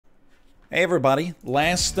Hey everybody,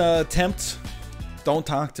 last attempt, don't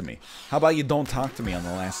talk to me. How about you don't talk to me on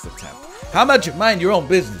the last attempt? How about you mind your own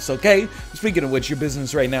business, okay? Speaking of which, your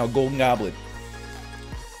business right now, Golden Goblet.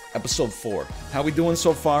 Episode 4. How we doing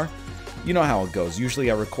so far? You know how it goes. Usually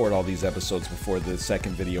I record all these episodes before the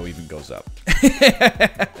second video even goes up.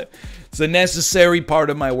 It's a necessary part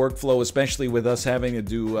of my workflow, especially with us having to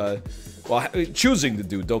do, choosing to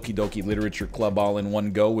do Doki Doki Literature Club all in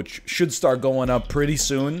one go, which should start going up pretty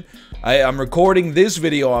soon. I'm recording this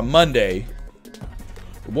video on Monday.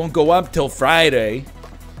 It won't go up till Friday.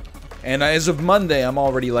 And as of Monday, I'm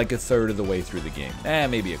already like a third of the way through the game.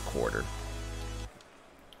 Maybe a quarter.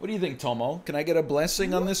 What do you think, Tomo? Can I get a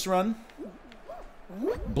blessing on this run?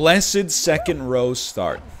 Blessed second row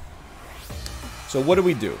start. So what do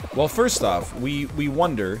we do? Well, first off, we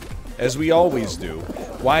wonder, as we always do,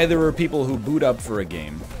 why there are people who boot up for a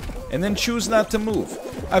game and then choose not to move.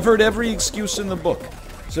 I've heard every excuse in the book.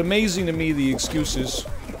 It's amazing to me the excuses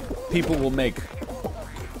people will make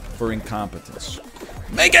for incompetence.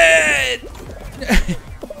 Make it!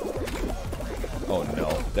 Oh no,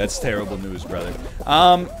 that's terrible news, brother.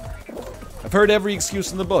 I've heard every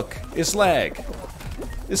excuse in the book. It's lag.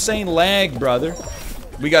 This ain't lag, brother.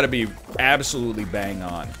 We gotta be absolutely bang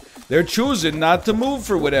on. They're choosing not to move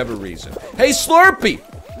for whatever reason. Hey, Slurpee!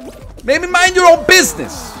 Maybe mind your own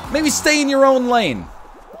business. Maybe stay in your own lane.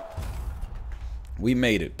 We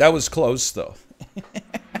made it. That was close, though.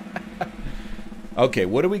 Okay,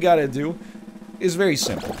 what do we gotta do? It's very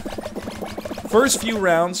simple. First few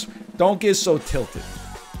rounds, don't get so tilted.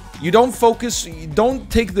 You don't focus, you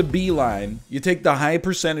don't take the beeline, you take the high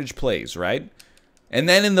percentage plays, right? And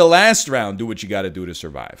then in the last round, do what you gotta do to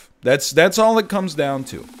survive. That's all it comes down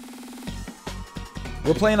to.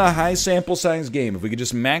 We're playing a high sample size game. If we could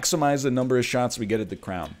just maximize the number of shots we get at the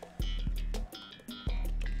crown.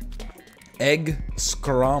 Egg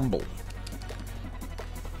scramble.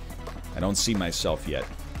 I don't see myself yet.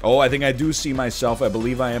 Oh, I think I do see myself. I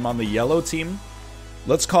believe I am on the yellow team.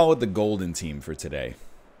 Let's call it the golden team for today.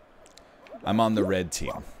 I'm on the red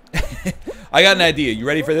team. I got an idea. You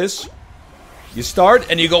ready for this? You start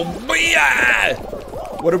and you go,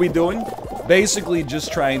 "Booyah!" What are we doing? Basically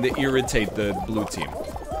just trying to irritate the blue team.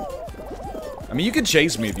 I mean, you can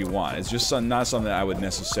chase me if you want. It's just not something I would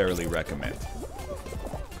necessarily recommend.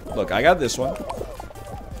 Look, I got this one.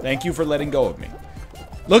 Thank you for letting go of me.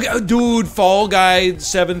 Look, dude, Fall Guy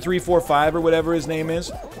 7345 or whatever his name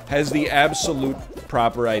is, has the absolute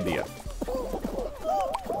proper idea.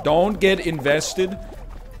 Don't get invested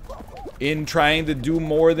in trying to do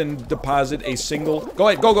more than deposit a single... Go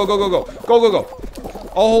ahead, go, go, go, go, go. Go, go, go.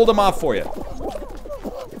 I'll hold them off for you.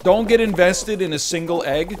 Don't get invested in a single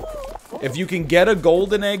egg. If you can get a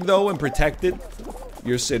golden egg, though, and protect it,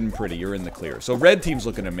 you're sitting pretty. You're in the clear. So red team's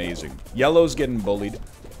looking amazing. Yellow's getting bullied.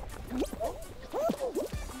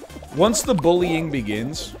 Once the bullying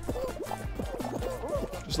begins...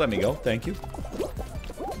 Just let me go. Thank you.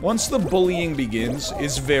 Once the bullying begins,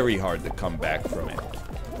 it's very hard to come back from it.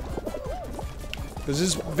 Because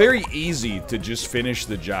it's very easy to just finish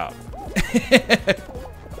the job.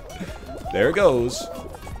 There it goes.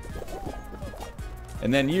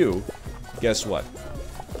 And then you, guess what?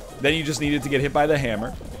 Then you just needed to get hit by the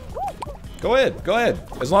hammer. Go ahead, go ahead.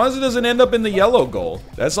 As long as it doesn't end up in the yellow goal,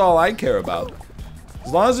 that's all I care about.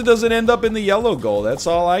 As long as it doesn't end up in the yellow goal, that's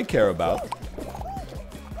all I care about.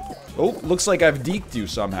 Oh, looks like I've deked you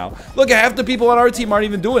somehow. Look, half the people on our team aren't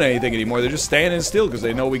even doing anything anymore. They're just standing still because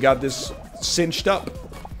they know we got this cinched up.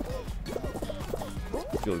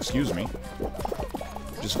 If you'll excuse me.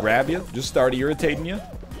 Just grab you. Just start irritating you.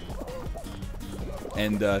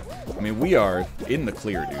 And, I mean, we are in the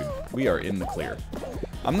clear, dude. We are in the clear.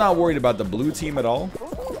 I'm not worried about the blue team at all.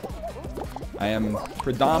 I am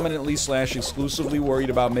predominantly / exclusively worried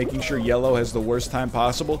about making sure yellow has the worst time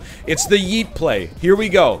possible. It's the yeet play. Here we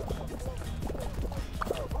go.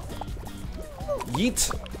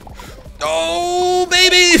 Yeet. Oh,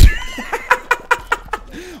 baby!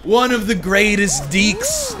 One of the greatest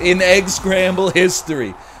deeks in Egg Scramble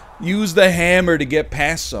history. Use the hammer to get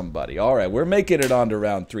past somebody. Alright, we're making it on to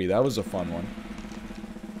round 3. That was a fun one.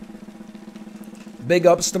 Big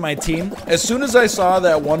ups to my team. As soon as I saw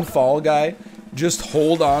that one Fall Guy just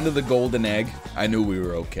hold on to the golden egg, I knew we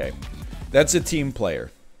were okay. That's a team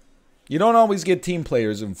player. You don't always get team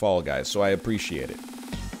players in Fall Guys, so I appreciate it.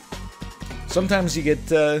 Sometimes you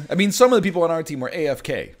get, I mean, some of the people on our team were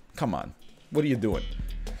AFK. Come on. What are you doing?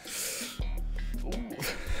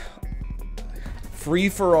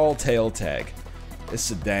 Free-for-all tail tag.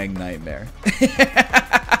 It's a dang nightmare.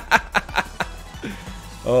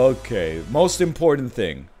 Okay, most important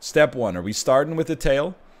thing. Step 1, are we starting with the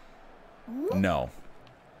tail? No.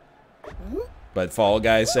 But Fall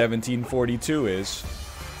Guy 1742 is.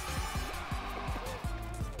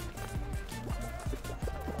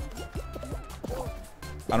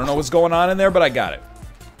 I don't know what's going on in there, but I got it.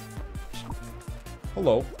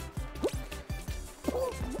 Hello.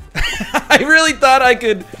 I really thought I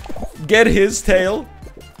could get his tail.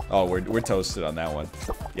 Oh, we're toasted on that one.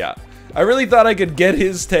 Yeah. I really thought I could get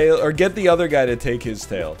his tail, or get the other guy to take his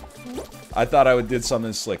tail. I thought I did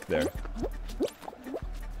something slick there.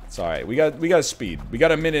 It's alright. We got speed. We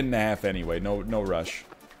got a minute and a half anyway. No rush.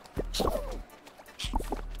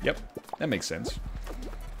 Yep. That makes sense.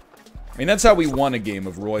 I mean, that's how we won a game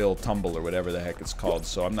of Royal Tumble or whatever the heck it's called,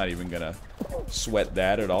 so I'm not even gonna sweat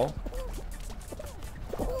that at all.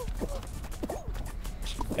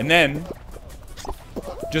 And then,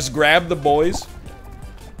 just grab the boys.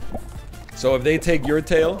 So if they take your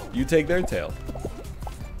tail, you take their tail.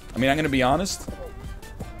 I mean, I'm gonna be honest.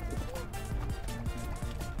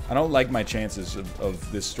 I don't like my chances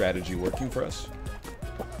of this strategy working for us.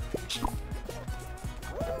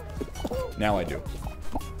 Now I do.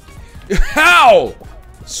 How?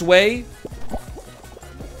 Sway?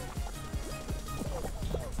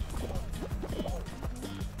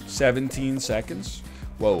 $17 seconds?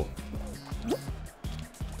 Whoa.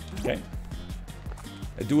 Okay.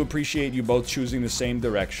 I do appreciate you both choosing the same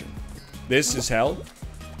direction. This is hell.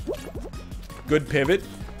 Good pivot.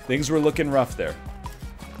 Things were looking rough there.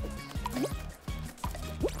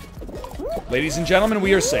 Ladies and gentlemen,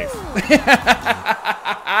 we are safe.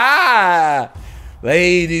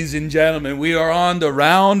 Ladies and gentlemen, we are on to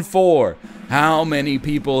round 4. How many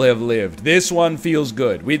people have lived? This one feels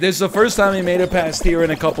good. This is the first time we made it past here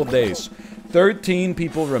in a couple days. 13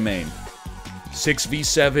 people remain.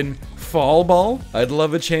 6v7 fall ball? I'd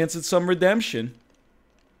love a chance at some redemption.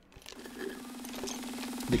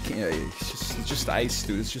 It's just ice,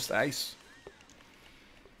 dude. It's just ice.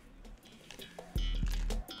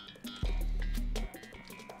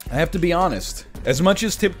 I have to be honest. As much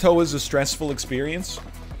as Tiptoe is a stressful experience,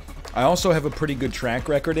 I also have a pretty good track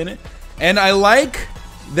record in it. And I like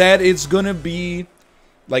that it's gonna be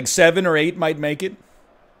like 7 or 8 might make it.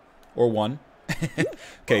 Or 1.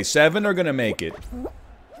 Okay, 7 are gonna make it.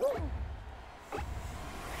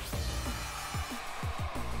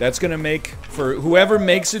 That's gonna make, for whoever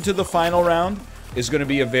makes it to the final round, is gonna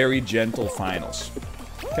be a very gentle finals.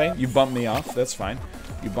 Okay, you bump me off, that's fine.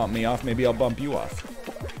 You bump me off, maybe I'll bump you off.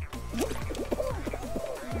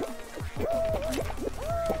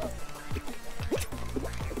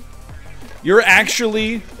 You're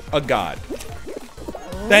actually a god.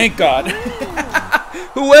 Thank God.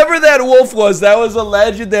 Whoever that wolf was, that was a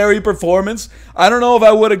legendary performance. I don't know if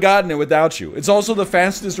I would have gotten it without you. It's also the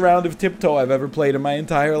fastest round of Tiptoe I've ever played in my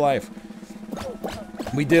entire life.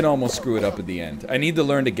 We did almost screw it up at the end. I need to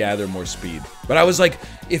learn to gather more speed. But I was like,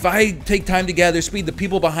 if I take time to gather speed, the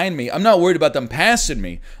people behind me, I'm not worried about them passing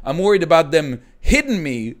me. I'm worried about them hitting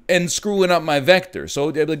me and screwing up my vector. So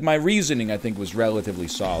like my reasoning, I think, was relatively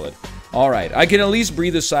solid. Alright, I can at least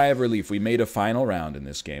breathe a sigh of relief. We made a final round in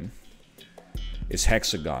this game. It's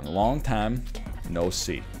Hexagon. Long time no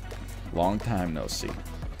see. Long time no see.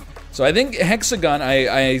 So I think Hexagon I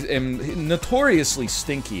am notoriously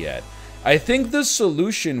stinky at. I think the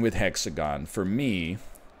solution with Hexagon, for me,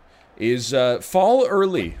 is fall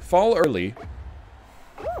early. Fall early.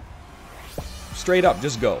 Straight up,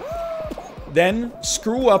 just go. Then,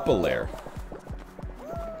 screw up a layer.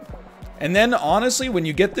 And then, honestly, when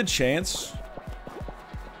you get the chance,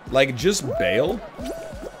 like, just bail.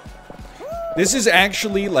 This is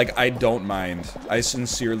actually, like, I don't mind. I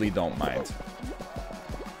sincerely don't mind.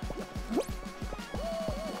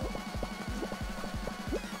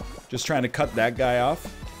 Just trying to cut that guy off.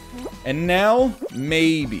 And now,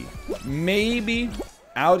 maybe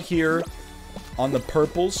out here on the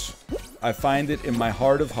purples, I find it in my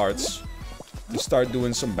heart of hearts to start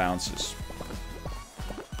doing some bounces.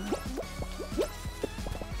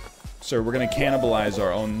 So we're gonna cannibalize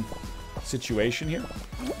our own situation here.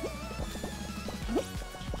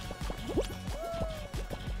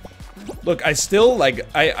 Look, I still, like,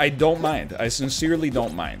 I don't mind. I sincerely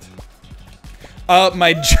don't mind.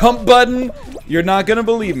 My jump button, you're not gonna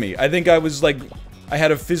believe me. I think I was, like, I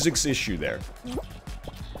had a physics issue there.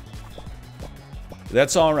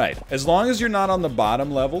 That's alright. As long as you're not on the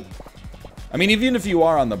bottom level. I mean, even if you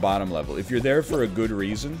are on the bottom level, if you're there for a good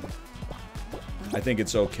reason, I think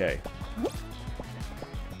it's okay.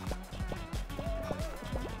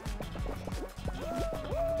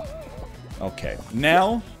 Okay,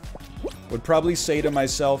 now, would probably say to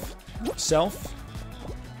myself,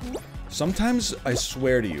 sometimes I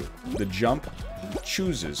swear to you, the jump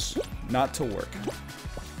chooses not to work.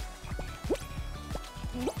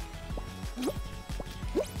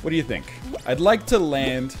 What do you think? I'd like to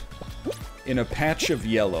land in a patch of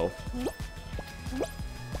yellow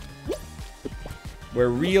where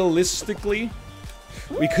realistically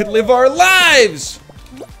we could live our lives!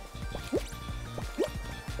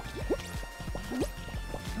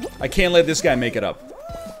 I can't let this guy make it up.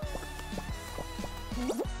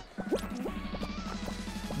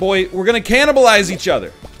 Boy, we're gonna cannibalize each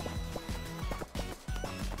other.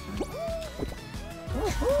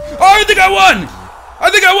 Oh, I think I won! I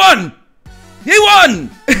think I won! He won!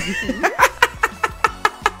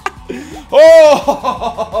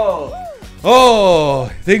 Oh!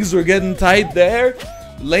 Oh, things were getting tight there.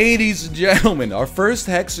 Ladies and gentlemen, our first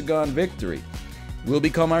hexagon victory will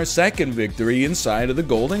become our second victory inside of the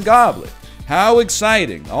Golden Goblet. How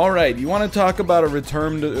exciting. All right, you want to talk about a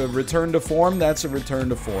return to form? That's a return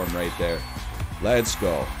to form right there. Let's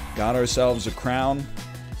go. Got ourselves a crown.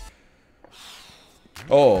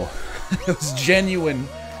 Oh, it was genuine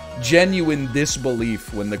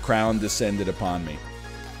disbelief when the crown descended upon me.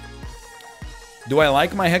 Do I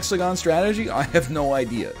like my hexagon strategy? I have no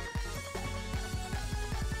idea.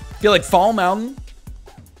 Feel like Fall Mountain,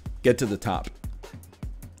 get to the top.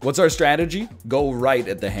 What's our strategy? Go right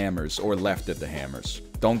at the hammers or left at the hammers.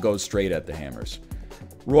 Don't go straight at the hammers.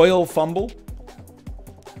 Royal Fumble,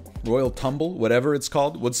 Royal Tumble, whatever it's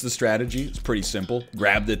called. What's the strategy? It's pretty simple.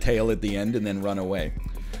 Grab the tail at the end and then run away.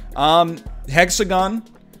 Hexagon.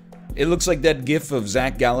 It looks like that gif of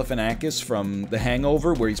Zach Galifianakis from The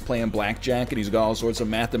Hangover where he's playing blackjack and he's got all sorts of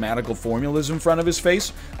mathematical formulas in front of his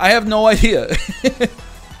face. I have no idea.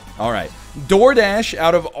 Alright. DoorDash,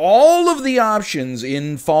 out of all of the options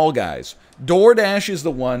in Fall Guys, DoorDash is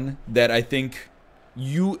the one that I think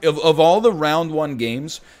of all the round 1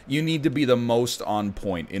 games, you need to be the most on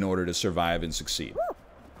point in order to survive and succeed.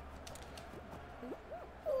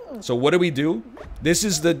 So what do? This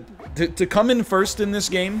is to come in first in this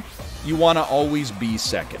game, you want to always be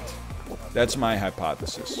second. That's my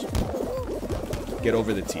hypothesis. Get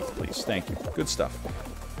over the teeth, please. Thank you. Good stuff.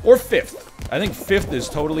 Or fifth. I think fifth is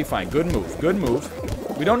totally fine. Good move. Good move.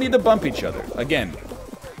 We don't need to bump each other. Again.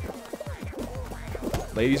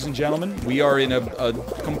 Ladies and gentlemen, we are in a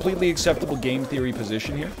completely acceptable game theory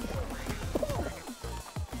position here.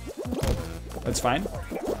 That's fine.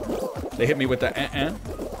 They hit me with the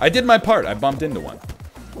I did my part. I bumped into one.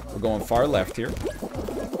 We're going far left here.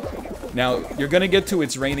 Now, you're going to get to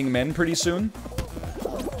It's Raining Men pretty soon.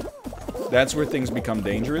 That's where things become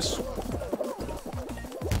dangerous.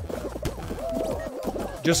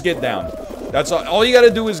 Just get down. That's all you got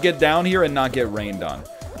to do is get down here and not get rained on.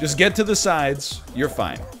 Just get to the sides. You're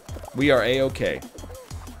fine. We are A-okay.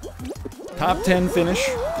 Top 10 finish.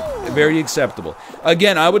 Very acceptable.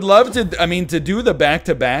 Again, I would love to, to do the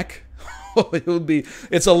back-to-back. It would be,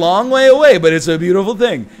 it's a long way away, but it's a beautiful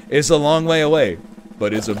thing. It's a long way away,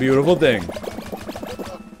 but it's a beautiful thing.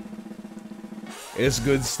 It's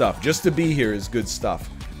good stuff. Just to be here is good stuff.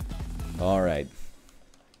 All right.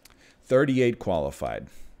 38 qualified.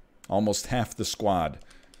 Almost half the squad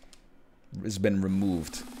has been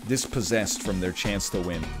removed, dispossessed from their chance to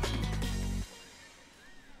win.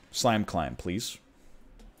 Slime climb, please.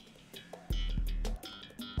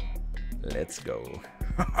 Let's go.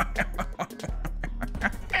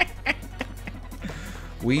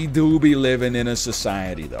 We do be living in a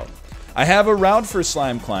society, though. I have a route for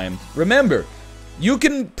slime climb. Remember, you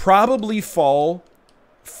can probably fall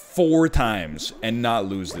 4 times and not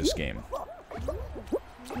lose this game.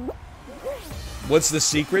 What's the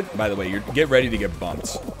secret? By the way, get ready to get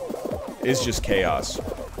bumped. It's just chaos.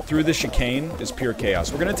 Through the chicane is pure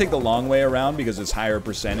chaos. We're going to take the long way around because it's higher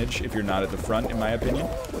percentage if you're not at the front, in my opinion.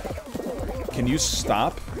 Can you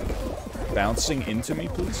stop bouncing into me,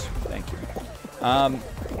 please? Thank you.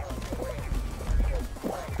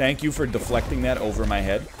 Thank you for deflecting that over my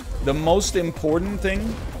head. The most important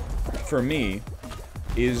thing for me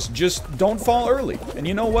is just don't fall early. And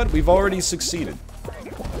you know what? We've already succeeded.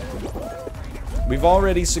 We've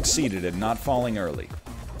already succeeded at not falling early.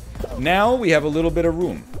 Now we have a little bit of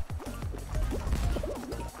room.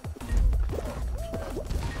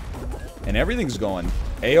 And everything's going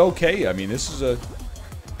A-okay. I mean, this is a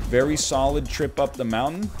very solid trip up the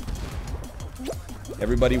mountain.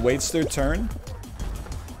 Everybody waits their turn.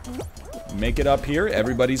 Make it up here.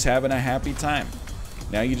 Everybody's having a happy time.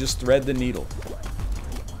 Now you just thread the needle.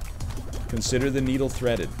 Consider the needle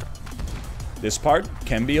threaded. This part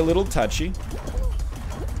can be a little touchy.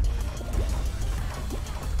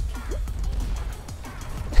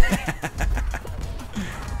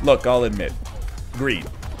 Look, I'll admit. Greed.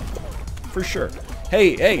 For sure.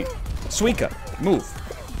 Hey, hey, Suika, move.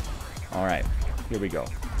 Alright, here we go.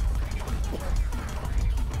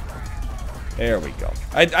 There we go.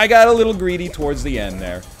 I got a little greedy towards the end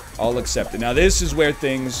there. I'll accept it. Now this is where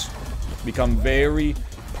things become very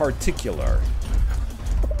particular.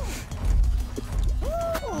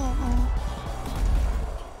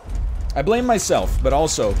 I blame myself, but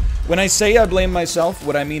also, when I say I blame myself,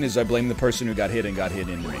 what I mean is I blame the person who got hit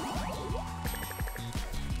into me.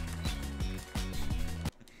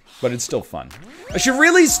 But it's still fun. I should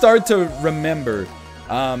really start to remember,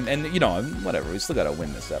 and you know, whatever, we still gotta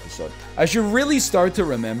win this episode. I should really start to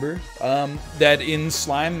remember that in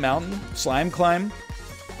Slime Mountain, Slime Climb,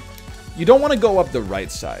 you don't want to go up the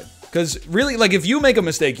right side. Because really, like, if you make a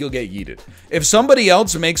mistake, you'll get yeeted. If somebody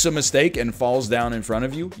else makes a mistake and falls down in front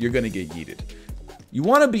of you, you're gonna get yeeted. You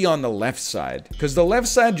want to be on the left side, because the left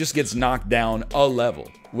side just gets knocked down a level.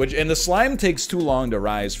 And the slime takes too long to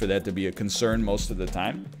rise for that to be a concern most of the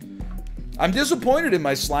time. I'm disappointed in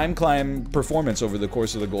my slime climb performance over the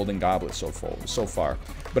course of the Golden Goblet so far.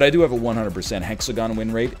 But I do have a 100% hexagon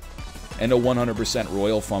win rate, and a 100%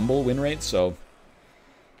 royal fumble win rate, so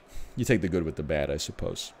you take the good with the bad, I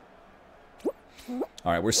suppose.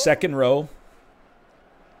 Alright, we're second row.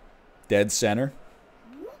 Dead center.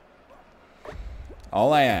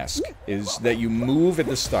 All I ask is that you move at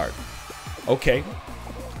the start. Okay.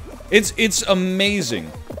 It's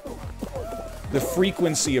amazing. The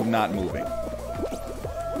frequency of not moving.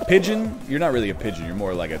 Pigeon, you're not really a pigeon, you're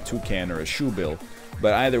more like a toucan or a shoebill.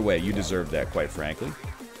 But either way, you deserve that, quite frankly.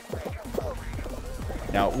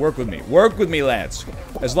 Now, work with me, lads.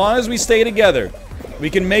 As long as we stay together, we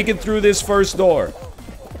can make it through this first door.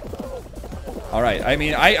 Alright, I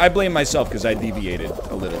mean, I blame myself because I deviated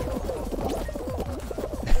a little.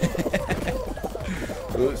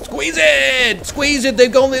 Squeeze it! Squeeze it!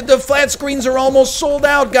 The flat screens are almost sold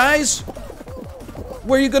out, guys!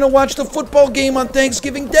 Where are you gonna watch the football game on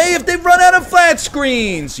Thanksgiving Day if they run out of flat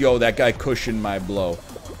screens? Yo, that guy cushioned my blow.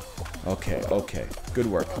 Okay, okay. Good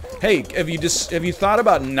work. Hey, have you thought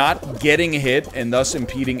about not getting hit and thus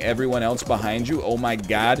impeding everyone else behind you? Oh my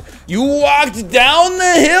god. You walked down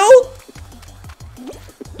the hill?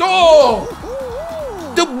 Oh!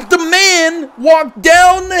 The man walked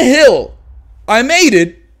down the hill. I made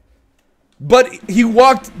it, but he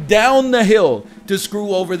walked down the hill to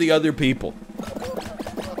screw over the other people.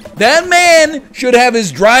 That man should have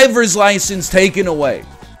his driver's license taken away.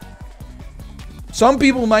 Some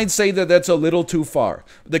people might say that that's a little too far.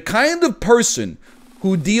 The kind of person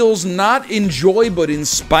who deals not in joy but in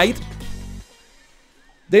spite,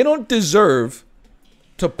 they don't deserve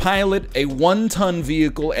to pilot a 1-ton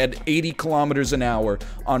vehicle at 80 kilometers an hour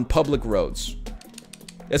on public roads.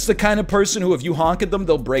 That's the kind of person who, if you honk at them,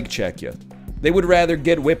 they'll brake check you. They would rather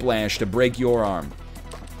get whiplash to break your arm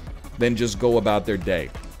than just go about their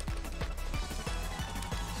day.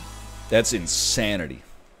 That's insanity.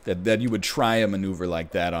 That you would try a maneuver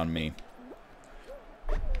like that on me.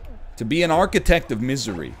 To be an architect of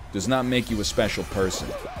misery does not make you a special person.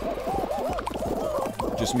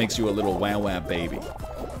 It just makes you a little wah-wah baby.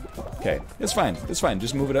 Okay, it's fine. It's fine.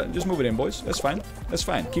 Just move it up. Just move it in, boys. That's fine. That's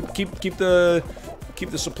fine. Keep the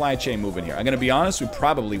supply chain moving here. I'm gonna be honest. We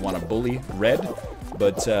probably want to bully red,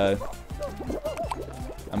 but I'm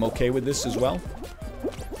okay with this as well.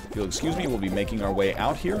 If you'll excuse me, we'll be making our way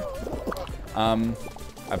out here.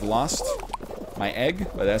 I've lost my egg,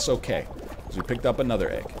 but that's okay, because we picked up another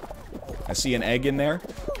egg. I see an egg in there.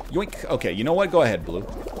 Yoink. Okay, you know what? Go ahead, Blue.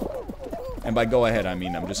 And by go ahead, I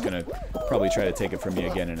mean I'm just gonna probably try to take it from you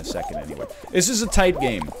again in a second anyway. This is a tight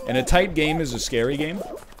game, and a tight game is a scary game.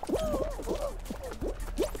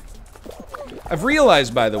 I've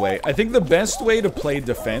realized, by the way, I think the best way to play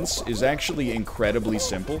defense is actually incredibly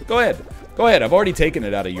simple. Go ahead. Go ahead. I've already taken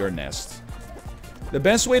it out of your nest. The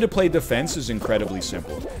best way to play defense is incredibly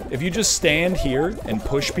simple. If you just stand here and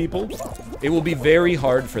push people, it will be very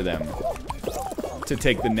hard for them to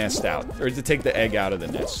take the nest out, or to take the egg out of the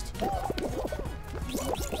nest.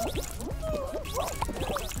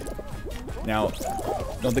 Now,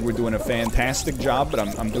 I don't think we're doing a fantastic job, but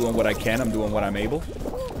I'm doing what I can. I'm doing what I'm able.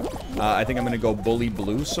 I think I'm gonna go bully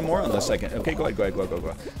Blue some more, unless I can. Okay, go ahead,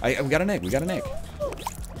 go. We got an egg. We got an egg.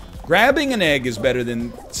 Grabbing an egg is better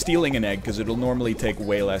than stealing an egg, because it'll normally take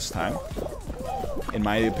way less time, in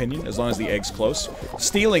my opinion, as long as the egg's close.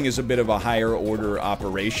 Stealing is a bit of a higher order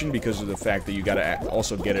operation because of the fact that you gotta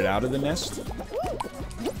also get it out of the nest,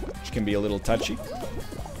 which can be a little touchy.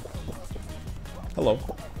 Hello.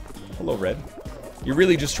 Hello, Red. You're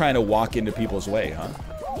really just trying to walk into people's way, huh?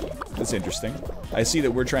 That's interesting. I see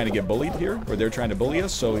that we're trying to get bullied here, or they're trying to bully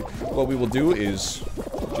us, so what we will do is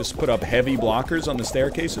just put up heavy blockers on the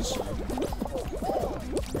staircases.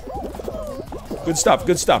 Good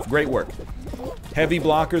stuff, great work. Heavy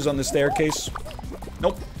blockers on the staircase.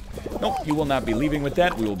 Nope. Nope, you will not be leaving with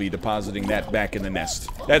that. We will be depositing that back in the nest.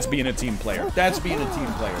 That's being a team player. That's being a team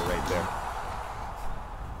player right there.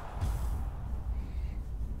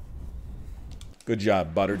 Good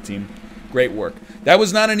job, Butter team. Great work. That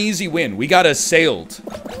was not an easy win. We got assailed.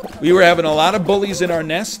 We were having a lot of bullies in our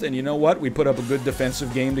nest, and you know what? We put up a good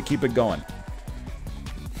defensive game to keep it going.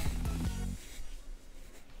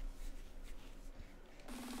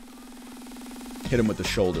 Hit him with the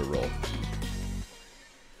shoulder roll.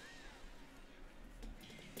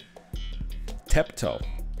 Tiptoe.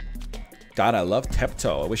 God, I love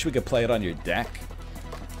Tiptoe. I wish we could play it on your deck.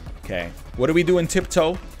 Okay. What do we do in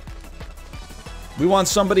Tiptoe? We want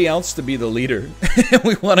somebody else to be the leader.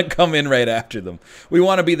 We want to come in right after them. We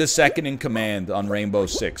want to be the second in command on Rainbow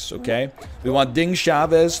Six, okay? We want Ding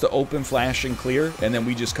Chavez to open, flash, and clear, and then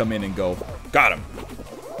we just come in and go, got him.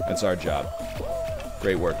 That's our job.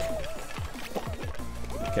 Great work.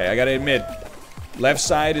 Okay, I gotta admit, left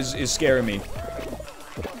side is scaring me.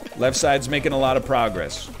 Left side's making a lot of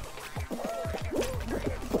progress.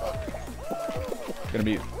 Gonna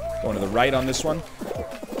be going to the right on this one.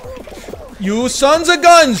 You sons of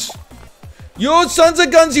guns! You sons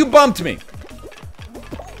of guns, you bumped me!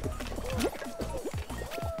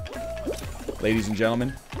 Ladies and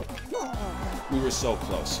gentlemen, we were so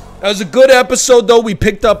close. That was a good episode, though. We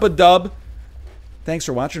picked up a dub. Thanks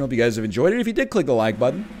for watching. Hope you guys have enjoyed it. If you did, click the like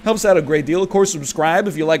button. Helps out a great deal. Of course, subscribe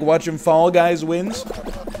if you like watching Fall Guys wins.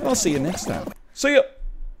 And I'll see you next time. See ya!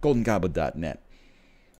 GoldenGoblet.net